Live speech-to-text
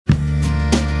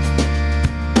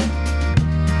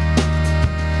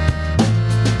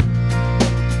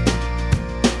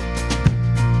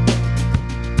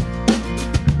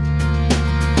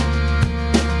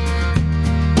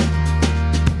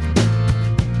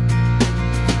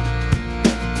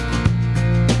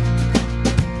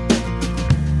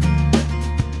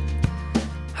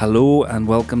Hello and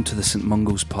welcome to the St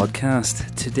Mungo's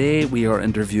podcast. Today we are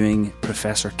interviewing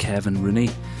Professor Kevin Rooney.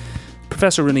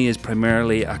 Professor Rooney is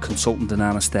primarily a consultant in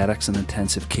anaesthetics and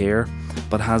intensive care,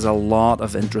 but has a lot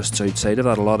of interests outside of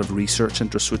that, a lot of research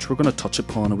interests, which we're going to touch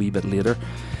upon a wee bit later.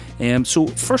 So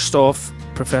first off,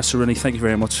 Professor Rooney, thank you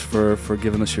very much for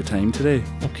giving us your time today.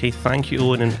 Okay, thank you,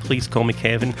 Owen, and please call me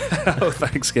Kevin. Oh,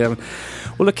 thanks, Kevin.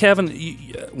 Well, look, Kevin,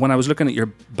 when I was looking at your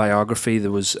biography,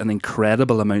 there was an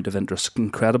incredible amount of interest,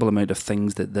 incredible amount of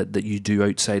things that you do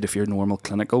outside of your normal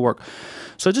clinical work.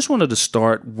 So I just wanted to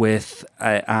start with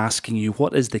asking you,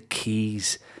 what is the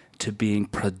keys to being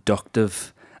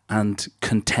productive and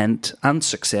content and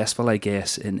successful, I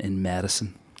guess, in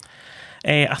medicine?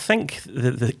 I think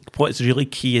what's really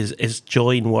key is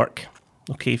joy in work.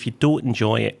 Okay, if you don't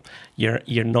enjoy it,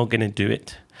 you're not going to do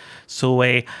it. So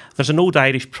there's an old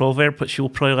Irish proverb, which you'll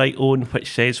probably like, Owen,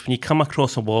 which says, when you come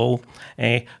across a wall,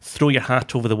 throw your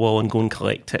hat over the wall and go and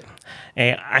collect it.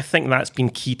 I think that's been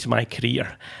key to my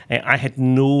career. I had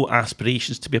no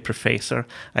aspirations to be a professor.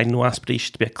 I had no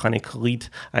aspirations to be a clinical lead.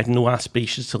 I had no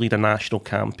aspirations to lead a national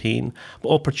campaign. But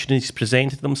opportunities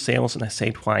presented themselves and I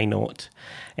said, why not?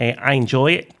 I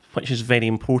enjoy it, which is very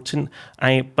important,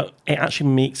 but it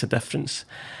actually makes a difference.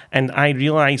 And I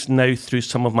realise now through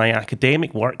some of my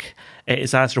academic work, it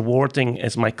is as rewarding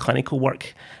as my clinical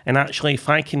work. And actually, if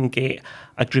I can get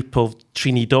a group of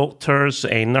trainee doctors,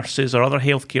 nurses or other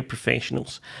healthcare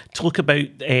professionals to look about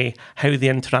how they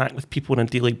interact with people on a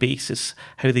daily basis,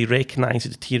 how they recognise a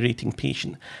deteriorating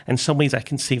patient, in some ways I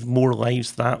can save more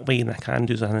lives that way than I can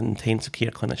do as an intensive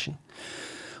care clinician.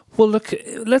 Well, look,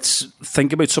 let's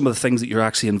think about some of the things that you're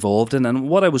actually involved in. And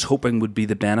what I was hoping would be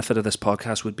the benefit of this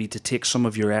podcast would be to take some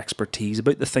of your expertise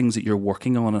about the things that you're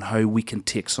working on and how we can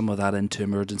take some of that into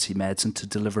emergency medicine to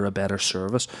deliver a better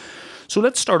service. So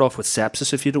let's start off with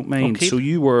sepsis, if you don't mind. Okay. So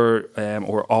you were,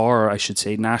 or are, I should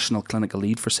say, National Clinical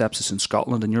Lead for Sepsis in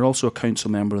Scotland, and you're also a council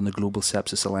member in the Global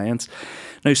Sepsis Alliance.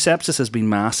 Now, sepsis has been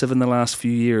massive in the last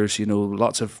few years,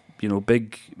 lots of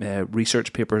big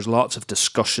research papers, lots of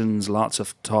discussions, lots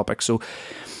of topics. So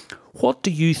what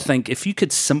do you think, if you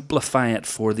could simplify it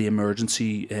for the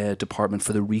emergency department,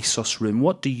 for the resus room,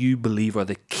 what do you believe are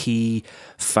the key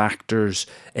factors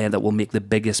that will make the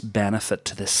biggest benefit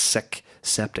to the sick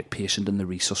septic patient in the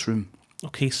resus room?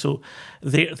 Okay, so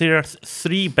there are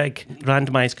three big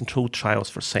randomised controlled trials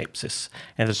for sepsis.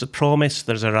 And there's a PROMISE,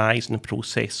 there's a RISE and a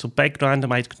PROCESS. So big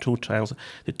randomised controlled trials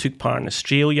that took part in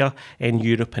Australia, in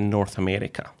Europe and North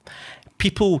America.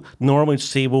 People normally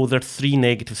say, well, there are three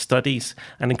negative studies,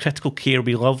 and in critical care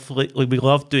we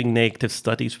love doing negative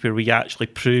studies where we actually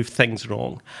prove things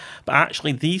wrong. But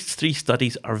actually these three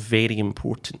studies are very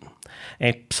important.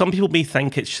 Some people may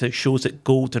think it shows that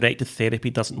goal-directed therapy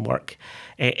doesn't work.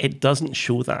 It doesn't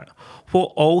show that.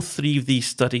 What all three of these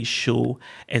studies show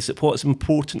is that what's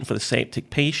important for the septic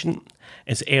patient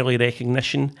is early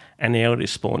recognition and early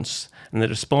response. And the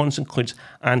response includes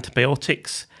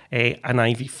antibiotics and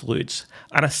IV fluids,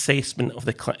 an assessment of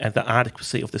the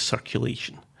adequacy of the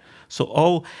circulation.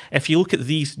 So if you look at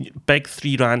these big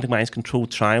three randomised controlled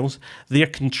trials, their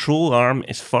control arm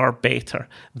is far better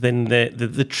than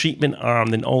the treatment arm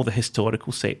than all the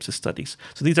historical sepsis studies.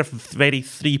 So these are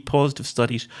three positive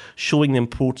studies showing the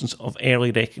importance of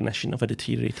early recognition of a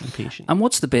deteriorating patient. And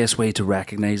what's the best way to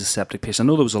recognise a septic patient?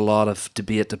 I know there was a lot of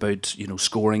debate about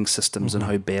scoring systems and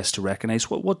how best to recognise.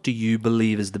 What do you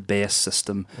believe is the best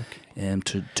system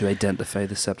to identify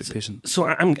the septic patient? So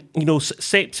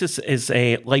sepsis is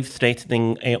a life-threatening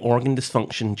organ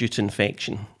dysfunction due to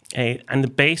infection. And the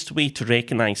best way to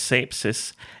recognise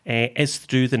sepsis is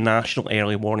through the National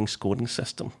Early Warning Scoring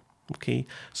System. Okay,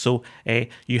 so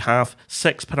you have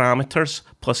 6 parameters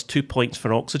plus 2 points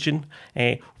for oxygen,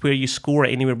 where you score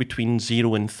anywhere between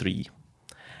 0 and 3.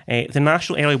 The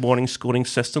National Early Warning Scoring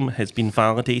System has been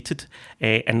validated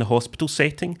in the hospital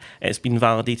setting, it's been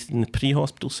validated in the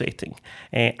pre-hospital setting,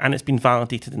 and it's been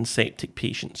validated in septic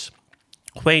patients.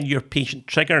 When your patient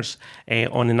triggers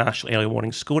on the National Early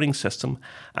Warning Scoring System,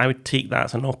 I would take that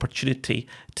as an opportunity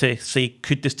to say,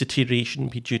 could this deterioration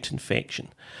be due to infection?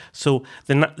 So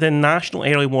the National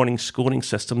Early Warning Scoring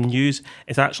System NEWS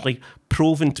is actually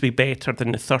proven to be better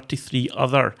than the 33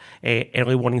 other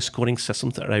early warning scoring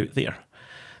systems that are out there.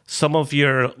 Some of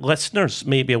your listeners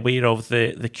may be aware of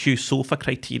the QSOFA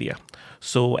criteria,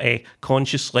 so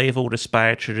conscious level,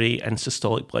 respiratory rate and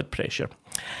systolic blood pressure.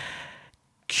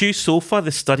 QSOFA,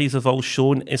 the studies have all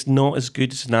shown, is not as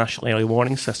good as the National Early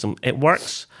Warning System. It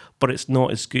works, but it's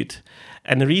not as good.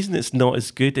 And the reason it's not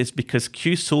as good is because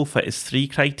QSOFA is 3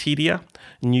 criteria,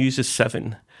 NEWS is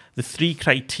 7. The 3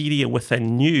 criteria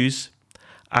within NEWS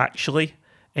actually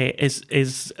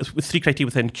is with 3 criteria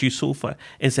within QSOFA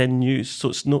is in use, so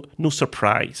it's no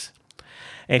surprise.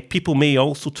 People may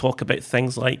also talk about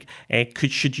things like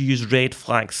should you use red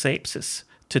flag sepsis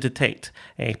to detect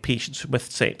patients with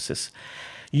sepsis.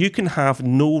 You can have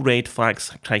no red flag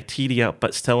criteria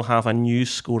but still have a news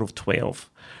score of 12.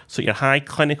 So your high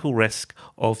clinical risk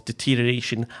of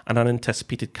deterioration and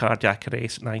unanticipated cardiac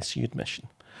arrest and ICU admission.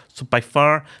 So by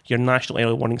far, your national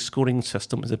early warning scoring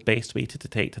system is the best way to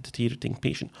detect a deteriorating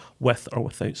patient with or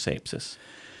without sepsis.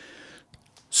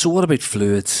 So what about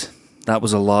fluids? That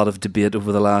was a lot of debate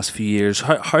over the last few years.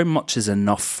 How much is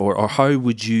enough, or how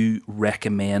would you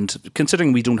recommend,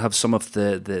 considering we don't have some of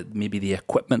the maybe the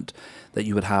equipment that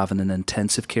you would have in an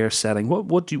intensive care setting, what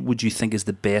would you think is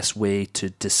the best way to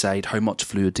decide how much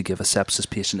fluid to give a sepsis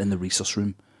patient in the resus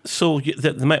room? So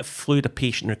the amount of fluid a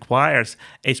patient requires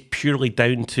is purely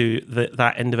down to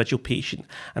that individual patient.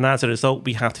 And as a result,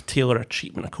 we have to tailor our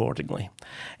treatment accordingly.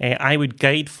 I would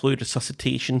guide fluid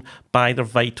resuscitation by their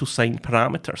vital sign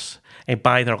parameters,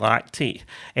 by their lactate.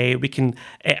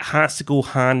 It has to go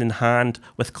hand in hand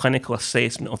with clinical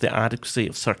assessment of the adequacy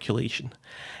of circulation.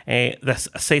 This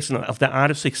assessment of the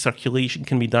adequacy of circulation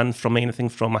can be done from anything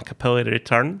from a capillary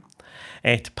return,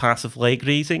 to passive leg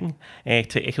raising,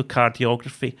 to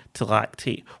echocardiography, to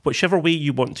lactate. Whichever way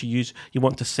you want to use, you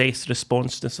want to assess the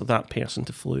responsiveness of that person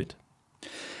to fluid.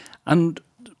 And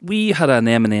we had an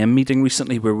M&M meeting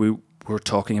recently where we were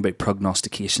talking about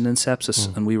prognostication in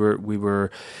sepsis, and we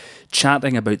were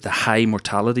chatting about the high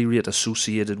mortality rate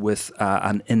associated with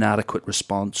an inadequate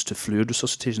response to fluid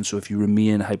resuscitation. So if you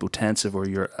remain hypotensive or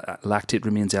your lactate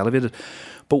remains elevated,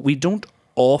 but we don't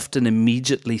often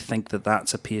immediately think that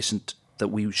that's a patient that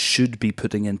we should be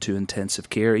putting into intensive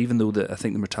care, even though I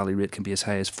think the mortality rate can be as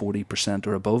high as 40%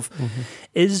 or above. Mm-hmm.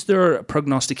 Is there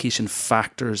prognostication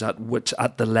factors at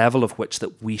the level of which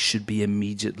that we should be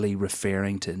immediately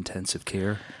referring to intensive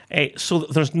care? So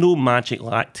there's no magic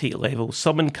lactate level.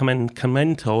 Someone come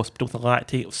into hospital with a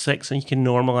lactate of 6 and you can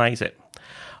normalise it.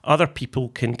 Other people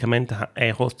can come into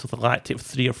hospital with a lactate of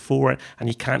 3 or 4 and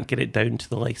you can't get it down to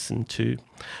the less than 2.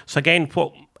 So again,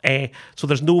 so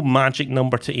there's no magic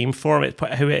number to aim for.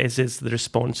 How it is the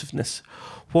responsiveness.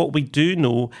 What we do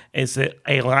know is that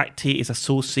a lactate is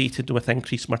associated with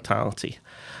increased mortality.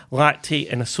 Lactate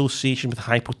in association with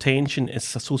hypotension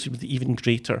is associated with even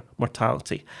greater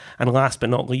mortality. And last but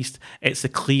not least, it's the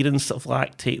clearance of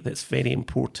lactate that's very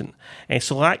important.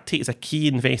 So lactate is a key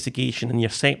investigation in your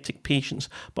septic patients,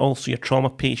 but also your trauma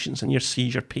patients and your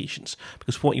seizure patients,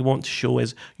 because what you want to show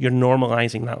is you're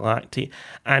normalising that lactate.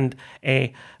 And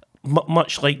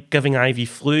much like giving IV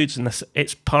fluids, and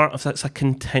it's a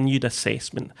continued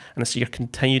assessment, and it's your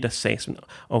continued assessment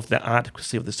of the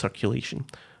adequacy of the circulation.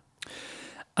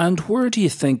 And where do you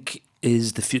think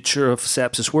is the future of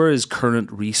sepsis? Where is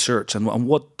current research, and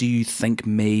what do you think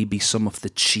may be some of the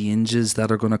changes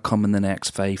that are going to come in the next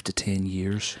 5 to 10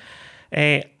 years?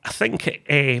 I think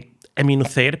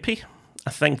immunotherapy. I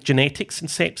think genetics in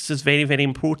sepsis is very, very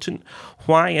important.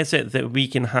 Why is it that we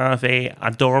can have a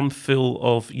dorm full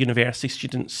of university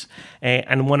students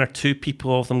and 1 or 2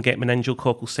 people of them get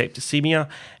meningococcal septicemia,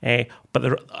 but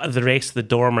the rest of the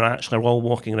dorm are actually all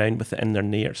walking around with it in their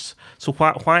nares? So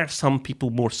why are some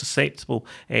people more susceptible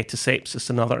to sepsis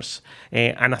than others?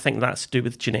 And I think that's to do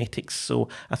with genetics. So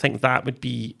I think that would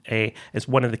be is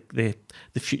one of the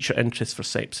future interests for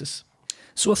sepsis.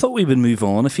 So I thought we would move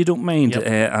on, if you don't mind. Yep.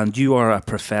 And you are a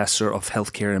professor of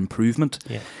healthcare improvement.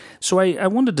 Yeah. So I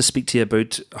wanted to speak to you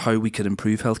about how we could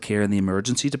improve healthcare in the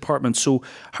emergency department. So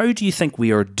how do you think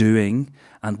we are doing,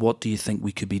 and what do you think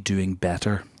we could be doing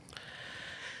better?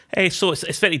 So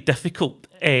it's very difficult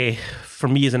for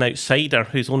me as an outsider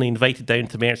who's only invited down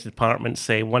to the emergency departments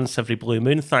once every blue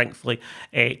moon, thankfully,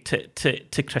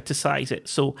 to criticise it.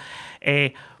 So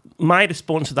my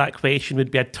response to that question would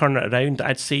be, I'd turn it around.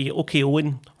 I'd say, okay,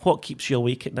 Owen, what keeps you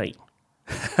awake at night?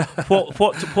 What?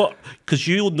 Because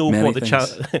you'll know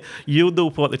you'll know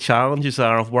what the challenges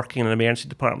are of working in an emergency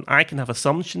department. I can have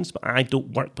assumptions, but I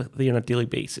don't work there on a daily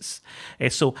basis.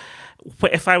 So,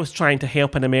 if I was trying to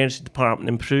help an emergency department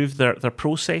improve their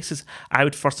processes, I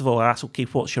would first of all ask, okay,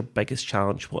 what's your biggest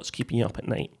challenge? What's keeping you up at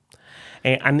night?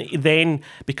 And then,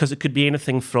 because it could be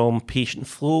anything from patient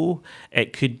flow,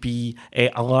 it could be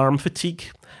alarm fatigue.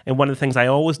 And one of the things I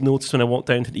always notice when I walk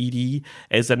down to the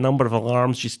ED is a number of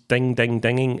alarms just ding, ding,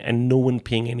 dinging, and no one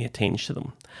paying any attention to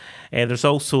them.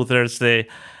 There's the,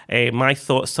 my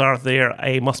thoughts are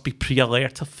there, must be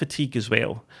pre-alert of fatigue as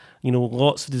well. You know,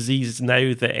 lots of diseases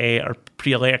now that are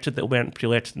pre-alerted that weren't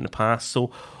pre-alerted in the past. So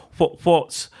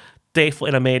what's definitely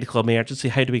in a medical emergency,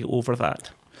 how do we get over that?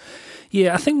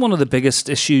 Yeah, I think one of the biggest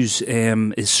issues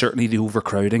is certainly the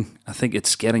overcrowding. I think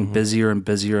it's getting busier and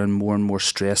busier and more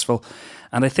stressful.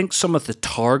 And I think some of the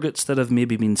targets that have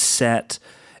maybe been set,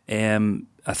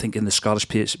 I think in the Scottish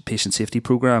Patient Safety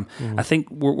Programme, I think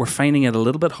we're finding it a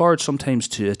little bit hard sometimes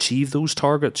to achieve those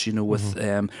targets,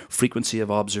 with frequency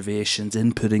of observations,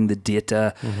 inputting the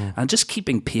data, and just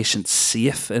keeping patients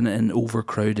safe in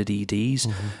overcrowded EDs.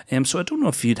 So I don't know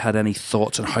if you'd had any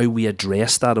thoughts on how we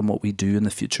address that and what we do in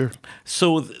the future.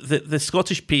 So the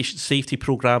Scottish Patient Safety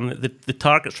Programme, the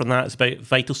targets from that is about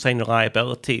vital sign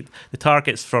reliability. The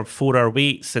targets for 4-hour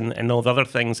waits and all the other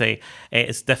things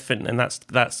is different, and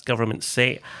that's government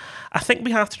set. I think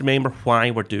we have to remember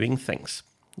why we're doing things.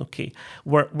 Okay,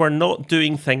 we're not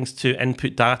doing things to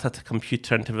input data to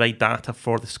computer and to provide data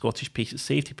for the Scottish Patient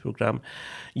Safety Programme.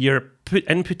 You're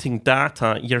inputting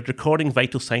data, you're recording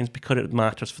vital signs because it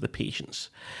matters for the patients.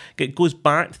 It goes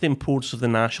back to the importance of the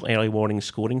National Early Warning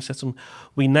Scoring System.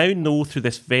 We now know through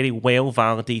this very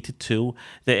well-validated tool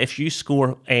that if you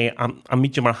score a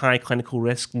medium or high clinical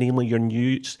risk, namely your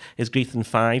NEWS is greater than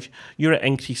 5, you're at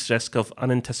increased risk of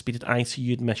unanticipated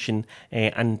ICU admission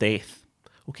and death.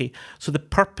 Okay, so the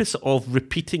purpose of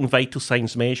repeating vital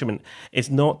signs measurement is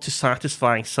not to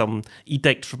satisfy some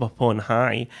edict from up on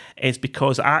high, is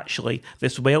because actually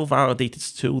this well-validated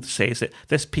tool says that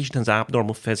this patient has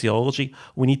abnormal physiology.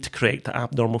 We need to correct the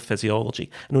abnormal physiology.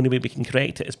 And the only way we can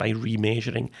correct it is by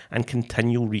remeasuring and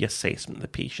continual reassessment of the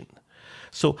patient.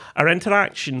 So our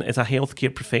interaction as a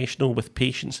healthcare professional with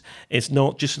patients is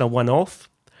not just a one-off.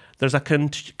 There's a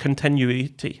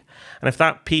continuity. And if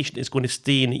that patient is going to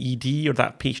stay in the ED or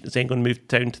that patient is then going to move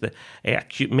down to the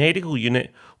acute medical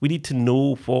unit, we need to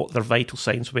know what their vital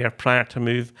signs were prior to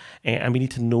move, and we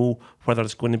need to know whether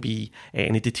there's going to be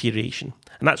any deterioration.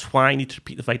 And that's why I need to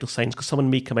repeat the vital signs, because someone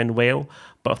may come in well,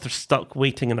 but if they're stuck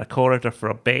waiting in a corridor for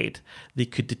a bed, they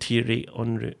could deteriorate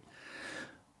en route.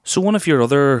 So one of your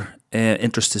other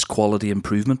interests is quality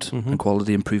improvement and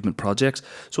quality improvement projects.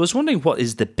 So I was wondering, what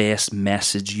is the best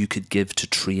message you could give to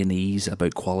trainees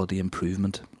about quality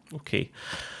improvement? Okay.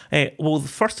 Well,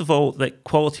 first of all, that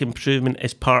quality improvement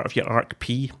is part of your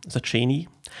ARC-P as a trainee.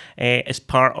 It's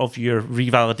part of your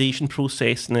revalidation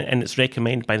process, and it's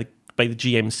recommended by the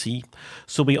GMC.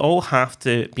 So we all have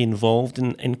to be involved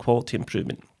in quality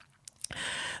improvement.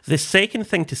 The second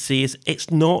thing to say is it's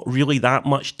not really that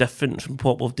much different from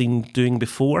what we've been doing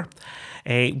before.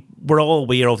 We're all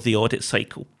aware of the audit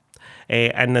cycle.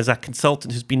 And as a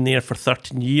consultant who's been there for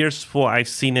 13 years, what I've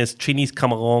seen is trainees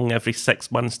come along every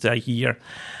 6 months to a year,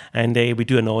 and we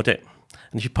do an audit.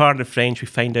 And if you pardon the French, we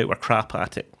find out we're crap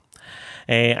at it.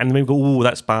 And we go, oh,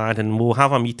 that's bad, and we'll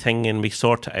have a meeting and we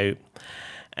sort it out.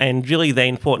 And really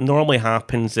then what normally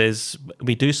happens is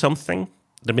we do something,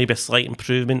 there may be a slight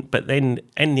improvement, but then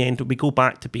in the end, we go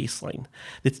back to baseline.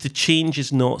 The change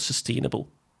is not sustainable.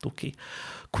 Okay.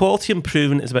 Quality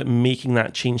improvement is about making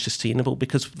that change sustainable,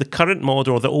 because the current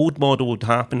model or the old model would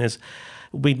happen is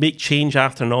we'd make change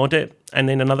after an audit, and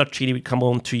then another trainee would come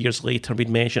on 2 years later, we'd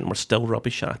measure it, and we're still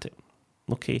rubbish at it.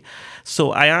 Okay,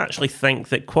 so I actually think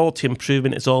that quality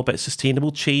improvement is all about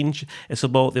sustainable change. It's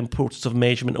about the importance of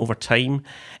measurement over time,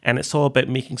 and it's all about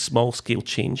making small-scale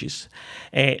changes.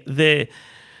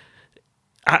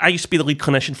 I used to be the lead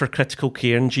clinician for critical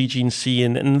care in GGC,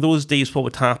 and in those days what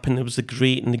would happen, it was the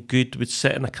great and the good would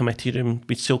sit in a committee room.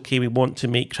 We'd say, okay, we want to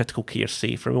make critical care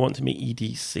safer, we want to make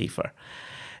EDs safer.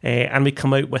 And we'd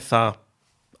come out with a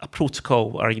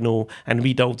protocol, or and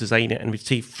we'd all design it, and we'd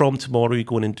say, from tomorrow you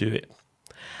go in and do it.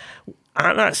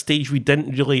 At that stage, we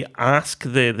didn't really ask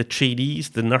the trainees,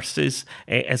 the nurses,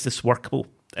 is this workable?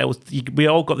 We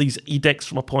all got these edicts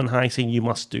from up on high saying you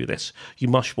must do this, you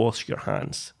must wash your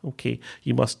hands, okay,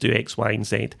 you must do X, Y, and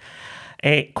Z.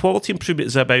 Quality improvement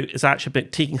is actually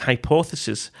about taking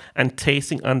hypotheses and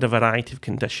testing under a variety of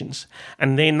conditions.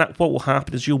 And then what will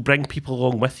happen is you'll bring people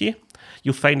along with you.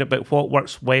 You'll find out about what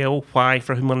works well, why,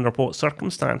 for whom, under what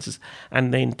circumstances,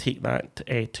 and then take that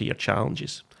to your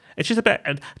challenges. It's just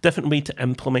a different way to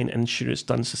implement and ensure it's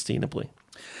done sustainably.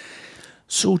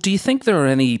 So do you think there are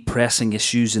any pressing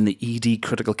issues in the ED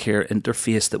critical care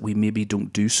interface that we maybe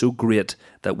don't do so great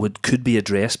that could be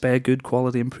addressed by a good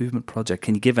quality improvement project?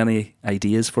 Can you give any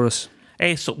ideas for us?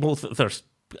 There's lots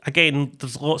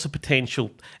of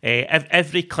potential.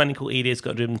 Every clinical area's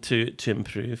got room to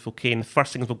improve, okay? And the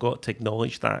first thing is we've got to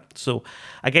acknowledge that. So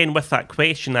again, with that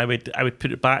question, I would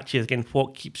put it back to you again,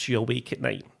 what keeps you awake at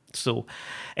night? So,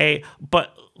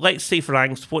 but let's say, for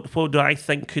instance, what do I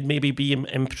think could maybe be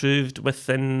improved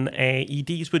within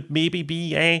EDs would maybe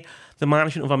be the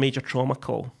management of a major trauma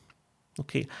call.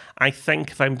 Okay, I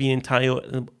think if I'm being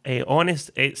entirely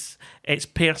honest, it's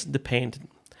person dependent.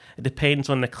 It depends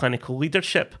on the clinical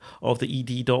leadership of the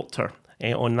ED doctor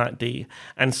on that day.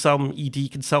 And some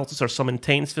ED consultants or some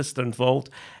intensivists that are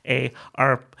involved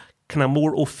are kind of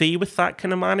more au fait with that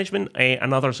kind of management,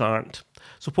 and others aren't.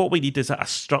 So what we need is a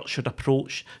structured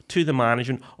approach to the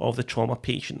management of the trauma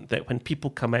patient, that when people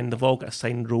come in, they've all got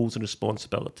assigned roles and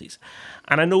responsibilities.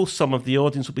 And I know some of the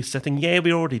audience will be sitting, yeah,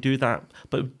 we already do that,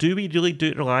 but do we really do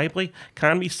it reliably?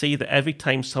 Can we say that every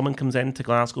time someone comes into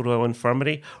Glasgow Royal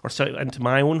Infirmary or into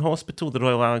my own hospital, the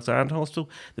Royal Alexandra Hospital,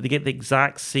 that they get the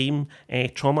exact same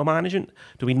trauma management?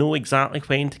 Do we know exactly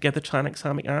when to give the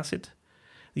tranexamic acid?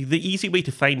 The easy way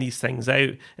to find these things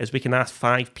out is we can ask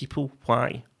 5 people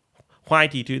why. Why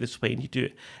do you do this when you do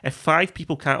it? If 5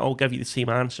 people can't all give you the same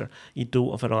answer, you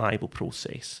don't have a reliable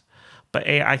process. But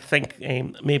I think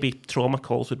maybe trauma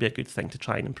calls would be a good thing to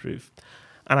try and improve.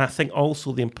 And I think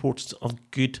also the importance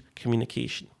of good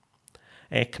communication.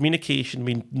 Communication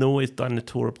we know is done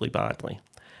notoriously badly.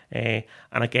 And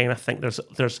again, I think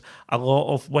there's a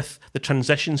lot of, with the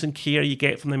transitions in care you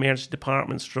get from the emergency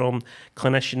departments, from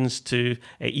clinicians to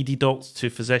ED docs to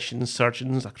physicians,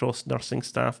 surgeons, across nursing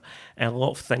staff, a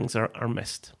lot of things are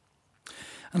missed.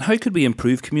 And how could we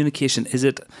improve communication? Is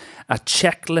it a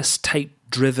checklist type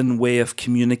driven way of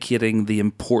communicating the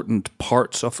important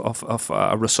parts of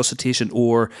a resuscitation,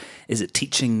 or is it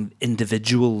teaching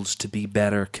individuals to be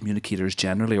better communicators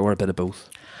generally, or a bit of both?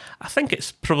 I think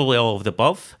it's probably all of the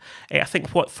above. I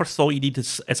think what first of all you need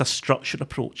is a structured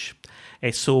approach.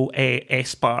 So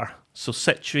SBAR, so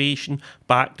situation,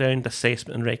 background,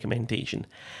 assessment and recommendation.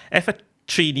 If a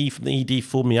trainee from the ED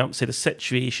phoned me up and said the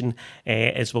situation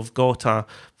is we've got a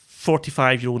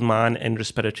 45-year-old man in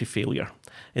respiratory failure.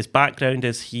 His background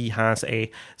is he has a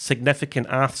significant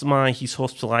asthma, he's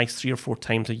hospitalised 3 or 4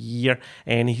 times a year,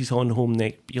 and he's on home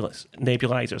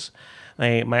nebulizers.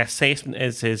 My assessment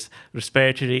is his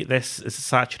respiratory rate, this is the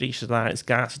saturation of that, his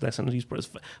gas, this, and these were his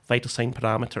vital sign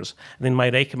parameters. And then my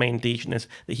recommendation is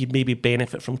that he'd maybe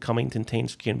benefit from coming to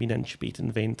intensive care and being intubated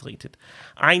and ventilated.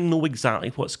 I know exactly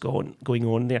what's going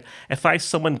on there. If I have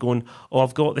someone going, oh,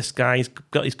 I've got this guy,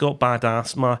 he's got bad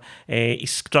asthma,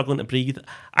 he's struggling to breathe,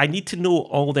 I need to know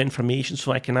all the information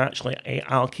so I can actually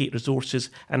allocate resources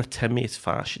in a timely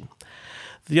fashion.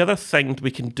 The other thing we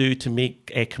can do to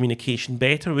make communication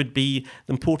better would be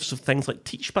the importance of things like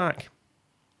teach back.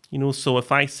 So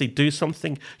if I say do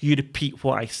something, you repeat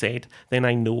what I said, then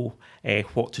I know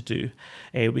what to do.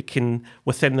 We can,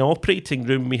 within the operating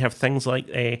room, we have things like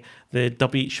the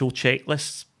WHO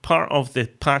checklists. Part of the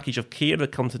package of care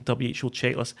that comes with WHO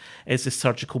checklist is the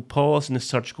surgical pause and the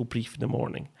surgical brief in the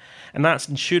morning. And that's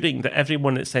ensuring that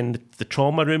everyone that's in the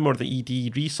trauma room or the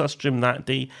ED resus room that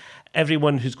day,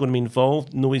 everyone who's going to be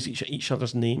involved knows each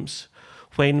other's names.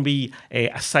 When we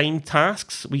assign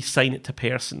tasks, we assign it to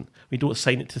person. We don't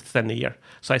assign it to thin air.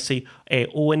 So I say,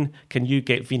 Owen, can you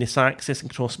get venous access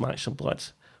and cross-match some blood?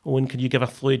 Owen, can you give a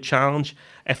fluid challenge?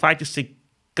 If I just say,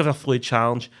 give a fluid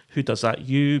challenge, who does that?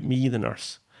 You, me, the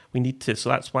nurse. We need to. So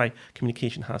that's why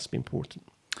communication has to be important.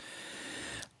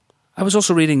 I was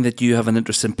also reading that you have an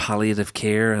interest in palliative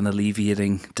care and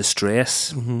alleviating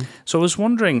distress. Mm-hmm. So I was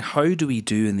wondering, how do we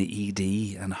do in the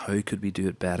ED and how could we do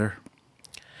it better?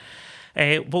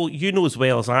 Well, you know as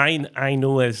well as I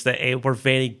know is that we're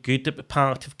very good at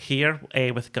palliative care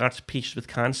with regards to patients with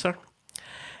cancer.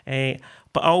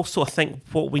 But also I think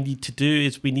what we need to do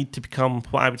is we need to become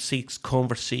what I would say is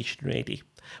conversation ready.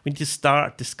 We need to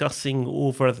start discussing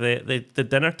over the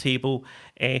dinner table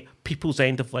people's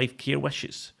end-of-life care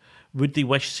wishes. Would they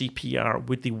wish CPR?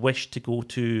 Would they wish to go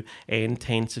to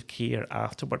intensive care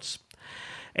afterwards?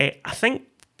 I think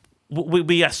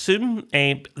we assume,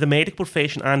 the medical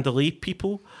profession and the lay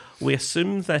people, we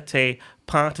assume that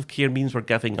palliative care means we're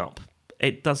giving up.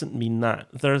 It doesn't mean that.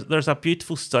 There's a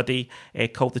beautiful study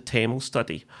called the TEML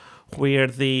study, where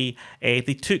they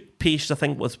took patients, I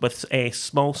think, with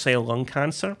small cell lung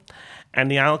cancer, and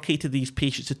they allocated these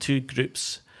patients to 2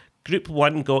 groups. Group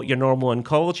 1 got your normal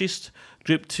oncologist,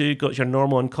 Group 2 got your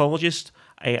normal oncologist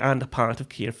and a palliative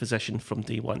care physician from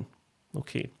day 1.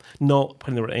 Okay, not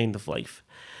when they were at end of life.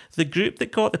 The group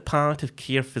that got the palliative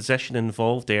care physician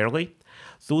involved early,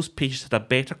 those patients had a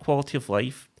better quality of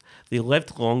life, they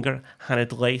lived longer, and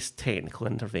had less technical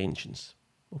interventions.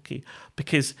 Okay,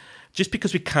 because just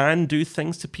because we can do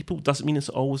things to people doesn't mean it's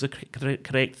always a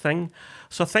correct thing.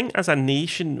 So I think as a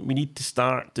nation, we need to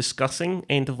start discussing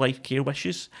end-of-life care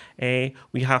wishes.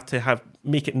 We have to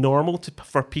make it normal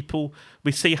for people.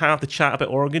 We say have the chat about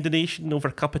organ donation over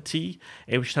a cup of tea.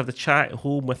 We should have the chat at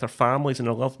home with our families and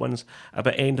our loved ones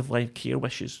about end-of-life care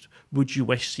wishes. Would you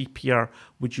wish CPR?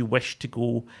 Would you wish to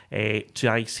go to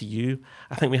ICU?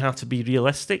 I think we have to be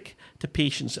realistic to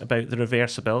patients about the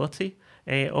reversibility.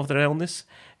 of their illness.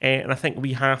 And I think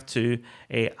we have to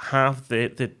have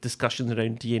the discussions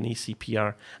around DNA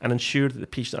CPR and ensure that the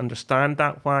patient understand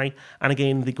that why. And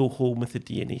again, they go home with the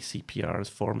DNA CPR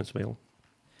form as well.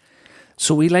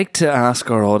 So we like to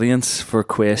ask our audience for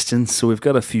questions. So we've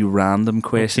got a few random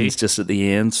questions just at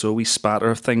the end. So we spatter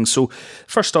of things. So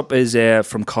first up is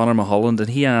from Connor Mulholland,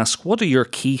 and he asks, what are your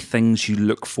key things you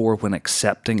look for when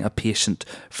accepting a patient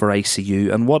for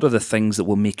ICU? And what are the things that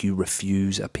will make you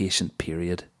refuse a patient,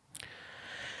 period?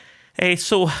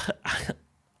 So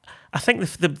I think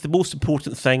the most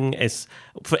important thing is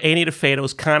for any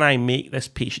referrals, can I make this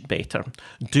patient better?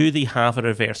 Do they have a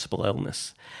reversible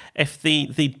illness? If they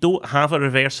don't have a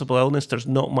reversible illness, there's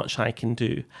not much I can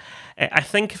do. I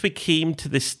think if we came to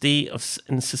the state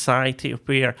in society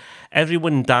where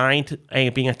everyone died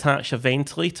being attached to a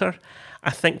ventilator, I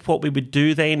think what we would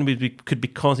do then could be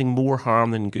causing more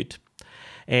harm than good.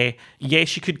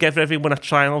 Yes, you could give everyone a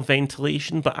trial of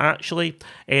ventilation, but actually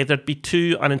there'd be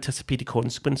two unanticipated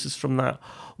consequences from that.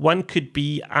 One could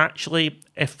be actually,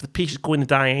 if the patient's going to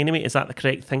die anyway, is that the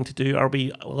correct thing to do? Are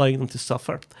we allowing them to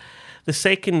suffer? The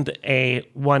second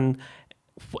one,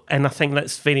 and I think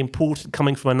that's very important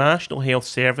coming from a National Health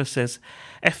Service, is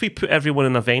if we put everyone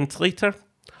in a ventilator,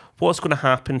 what's going to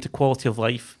happen to quality of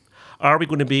life? Are we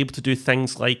going to be able to do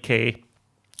things like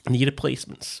knee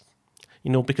replacements?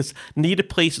 Because knee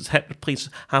replacements, hip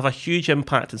replacements have a huge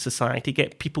impact in society,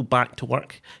 get people back to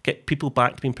work, get people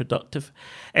back to being productive.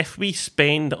 If we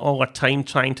spend all our time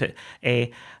trying to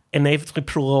inevitably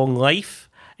prolong life,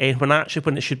 when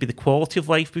it should be the quality of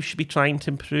life we should be trying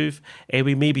to improve,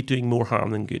 we may be doing more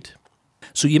harm than good.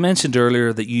 So you mentioned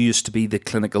earlier that you used to be the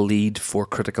clinical lead for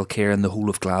critical care in the whole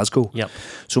of Glasgow. Yep.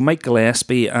 So Mike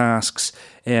Gillespie asks,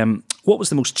 what was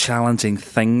the most challenging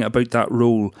thing about that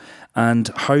role? And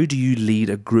how do you lead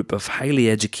a group of highly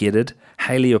educated,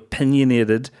 highly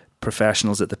opinionated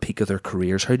professionals at the peak of their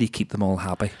careers? How do you keep them all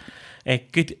happy?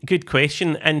 Good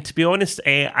question. And to be honest,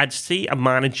 I'd say a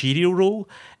managerial role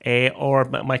or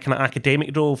my kind of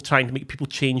academic role of trying to make people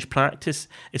change practice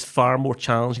is far more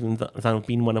challenging than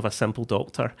being one of a simple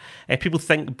doctor. People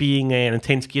think being an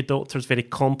intensive care doctor is very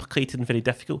complicated and very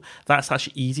difficult. That's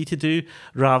actually easy to do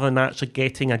rather than actually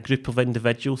getting a group of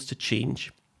individuals to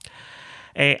change.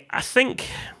 I think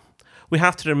we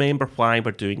have to remember why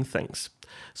we're doing things.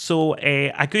 So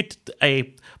a good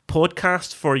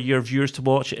podcast for your viewers to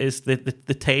watch is the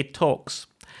TED Talks.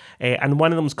 And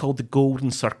one of them is called The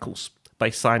Golden Circles by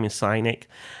Simon Sinek.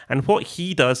 And what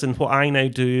he does and what I now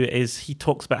do is he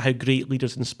talks about how great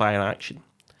leaders inspire action.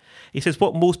 He says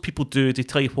what most people do is they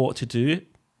tell you what to do.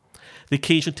 They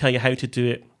occasionally tell you how to do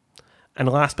it. And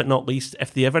last but not least,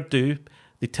 if they ever do,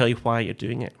 they tell you why you're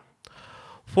doing it.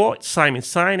 What Simon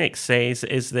Sinek says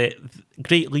is that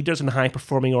great leaders in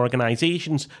high-performing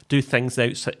organisations do things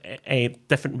a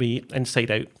different way, inside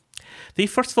out. They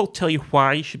first of all tell you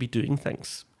why you should be doing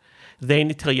things. Then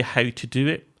they tell you how to do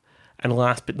it. And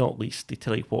last but not least, they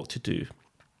tell you what to do.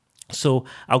 So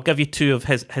I'll give you two of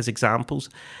his examples.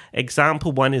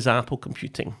 Example one is Apple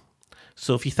computing.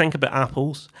 So if you think about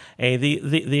Apple's,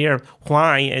 their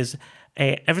why is...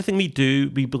 everything we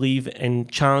do, we believe in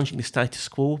challenging the status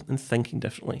quo and thinking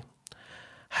differently.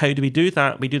 How do we do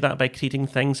that? We do that by creating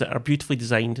things that are beautifully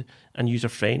designed and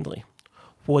user-friendly.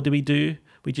 What do?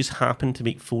 We just happen to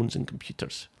make phones and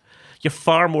computers. You're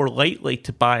far more likely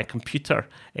to buy a computer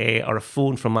or a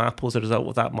phone from Apple as a result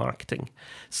of that marketing.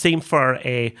 Same for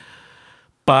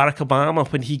Barack Obama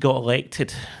when he got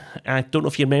elected. I don't know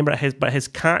if you remember but his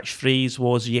catchphrase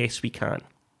was, "Yes, we can."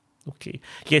 Okay.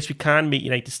 Yes, we can make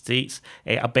United States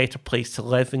a better place to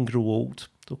live and grow old.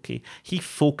 Okay. He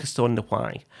focused on the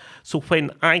why. So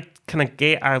when I kind of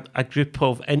get a group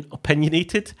of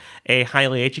opinionated,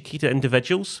 highly educated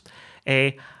individuals,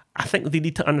 I think they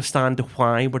need to understand the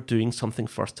why we're doing something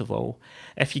first of all.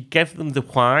 If you give them the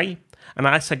why, and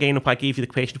that's again if I gave you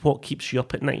the question, what keeps you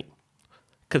up at night?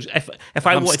 Because if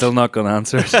I'm still not going to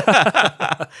answer it.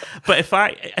 But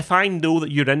if I know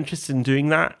that you're interested in doing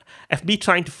that, if me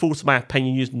trying to force my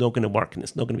opinion is not going to work and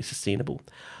it's not going to be sustainable.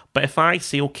 But if I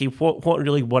say, okay, what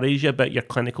really worries you about your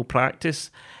clinical practice,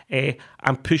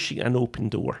 I'm pushing an open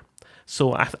door.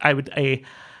 So I would,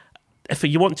 if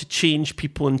you want to change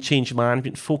people and change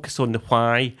management, focus on the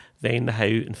why, then the how,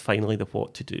 and finally the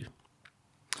what to do.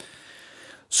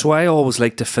 So I always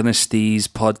like to finish these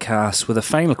podcasts with a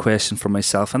final question for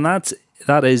myself, and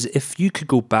that is, if you could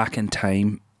go back in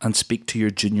time and speak to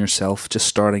your junior self, just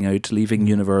starting out, leaving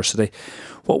university,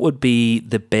 what would be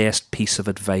the best piece of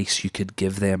advice you could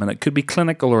give them? And it could be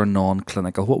clinical or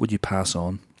non-clinical. What would you pass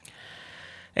on?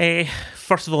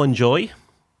 First of all, enjoy.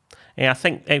 I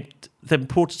think the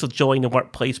importance of joy in the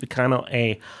workplace we cannot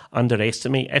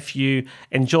underestimate. If you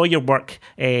enjoy your work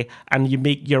and you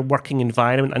make your working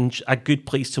environment a good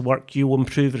place to work, you will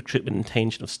improve recruitment and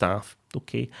retention of staff.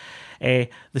 Okay.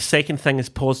 The second thing is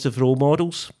positive role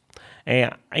models.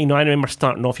 I remember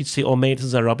starting off, you'd say, oh,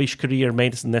 medicine's a rubbish career,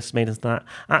 medicine this, medicine that.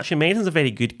 Actually, medicine's a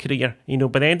very good career.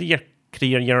 By the end of your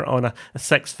career, you're on a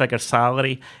 6-figure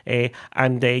salary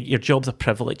and your job's a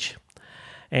privilege.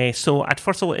 So I'd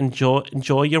first of all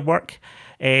enjoy your work.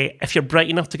 If you're bright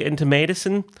enough to get into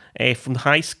medicine from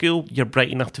high school, you're bright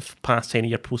enough to pass any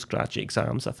of your postgraduate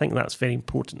exams. I think that's very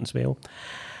important as well.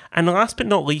 And last but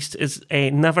not least is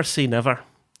never say never.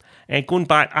 Going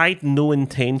back, I had no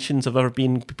intentions of ever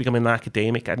becoming an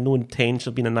academic. I had no intention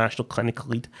of being a national clinical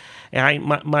lead.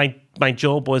 My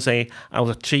job was I was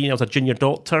a junior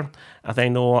doctor. I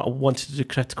wanted to do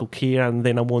critical care, and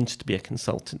then I wanted to be a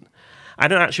consultant. I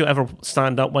didn't actually ever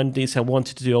stand up one day and say I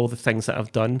wanted to do all the things that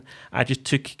I've done. I just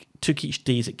took each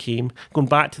day as it came. Going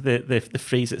back to the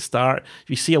phrase at the start, if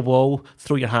you see a wall,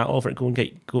 throw your hat over it, go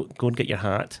and get your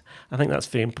hat. I think that's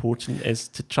very important, is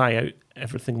to try out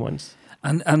everything once.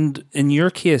 And in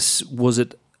your case, was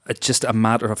it just a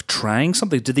matter of trying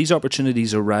something? Did these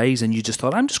opportunities arise and you just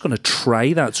thought, I'm just going to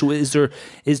try that? So is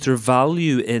there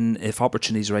value in, if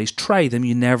opportunities arise, try them?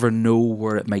 You never know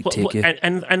where it might take you.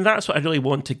 And that's what I really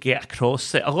want to get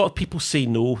across. A lot of people say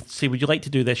no. Say, would you like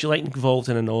to do this? Would you like to get involved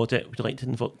in an audit? Would you like to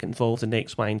get involved in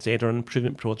X, Y, and Z or an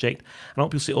improvement project? And a lot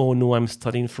of people say, oh no, I'm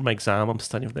studying for my exam. I'm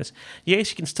studying for this.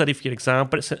 Yes, you can study for your exam,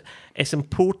 but it's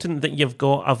important that you've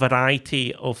got a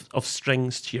variety of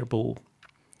strings to your bow.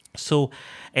 So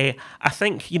I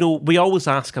think, we always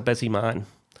ask a busy man.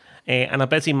 And a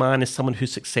busy man is someone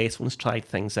who's successful and has tried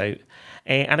things out.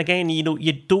 And again, you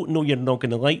don't know you're not going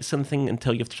to like something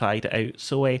until you've tried it out.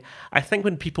 So I think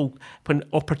when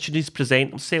opportunities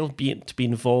present themselves, be it to be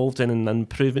involved in an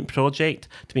improvement project,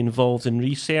 to be involved in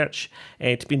research,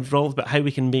 to be involved about how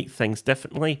we can make things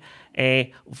differently,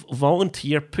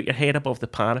 volunteer, put your head above the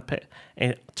parapet,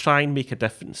 try and make a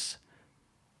difference.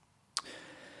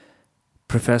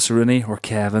 Professor Rooney, or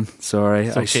Kevin, sorry,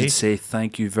 okay. I should say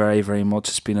thank you very, very much.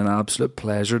 It's been an absolute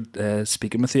pleasure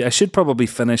speaking with you. I should probably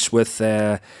finish with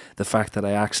the fact that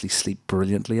I actually sleep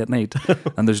brilliantly at night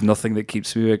and there's nothing that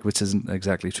keeps me awake, which isn't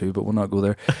exactly true, but we'll not go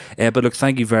there. But look,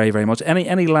 thank you very, very much.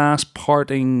 Any last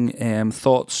parting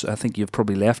thoughts? I think you've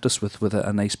probably left us with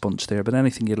a nice bunch there, but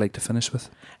anything you'd like to finish with?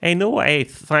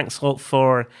 Thanks a lot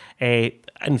for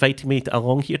inviting me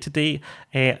along here today,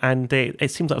 and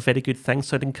it seems like a very good thing,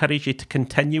 so I'd encourage you to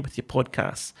continue with your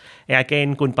podcasts.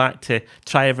 Again, going back to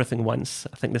try everything once,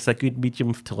 I think this is a good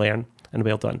medium to learn, and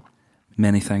well done.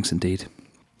 Many thanks indeed.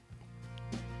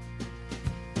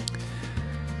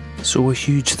 So a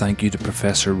huge thank you to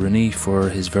Professor Rooney for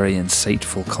his very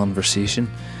insightful conversation.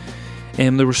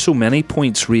 There were so many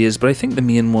points raised, but I think the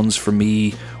main ones for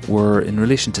me were in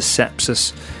relation to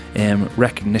sepsis.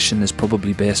 Recognition is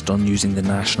probably best done using the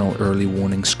National Early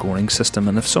Warning Scoring System,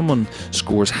 and if someone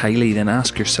scores highly, then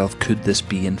ask yourself, could this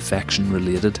be infection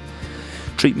related?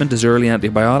 Treatment is early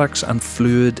antibiotics and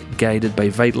fluid guided by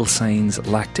vital signs,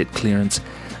 lactate clearance,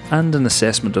 and an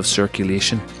assessment of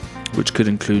circulation, which could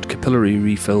include capillary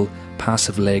refill,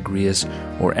 passive leg raise,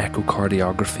 or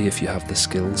echocardiography if you have the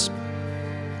skills.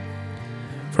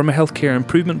 From a healthcare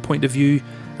improvement point of view,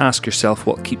 ask yourself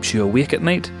what keeps you awake at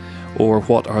night, or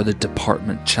what are the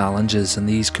department challenges, and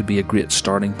these could be a great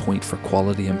starting point for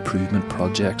quality improvement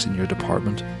projects in your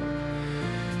department.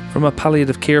 From a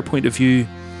palliative care point of view,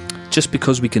 just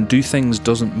because we can do things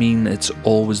doesn't mean it's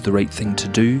always the right thing to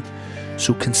do,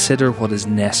 so consider what is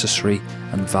necessary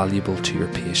and valuable to your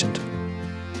patient.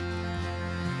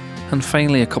 And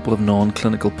finally, a couple of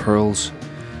non-clinical pearls.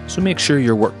 So make sure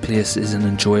your workplace is an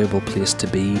enjoyable place to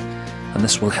be, and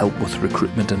this will help with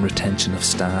recruitment and retention of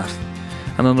staff.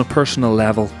 And on a personal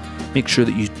level, make sure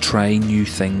that you try new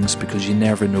things because you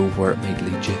never know where it might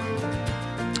lead you.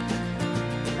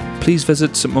 Please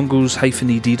visit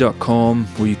stmungos-ed.com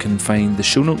where you can find the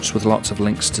show notes with lots of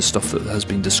links to stuff that has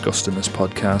been discussed in this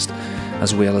podcast,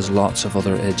 as well as lots of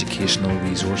other educational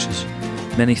resources.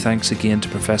 Many thanks again to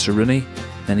Professor Rooney.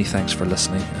 Many thanks for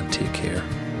listening, and take care.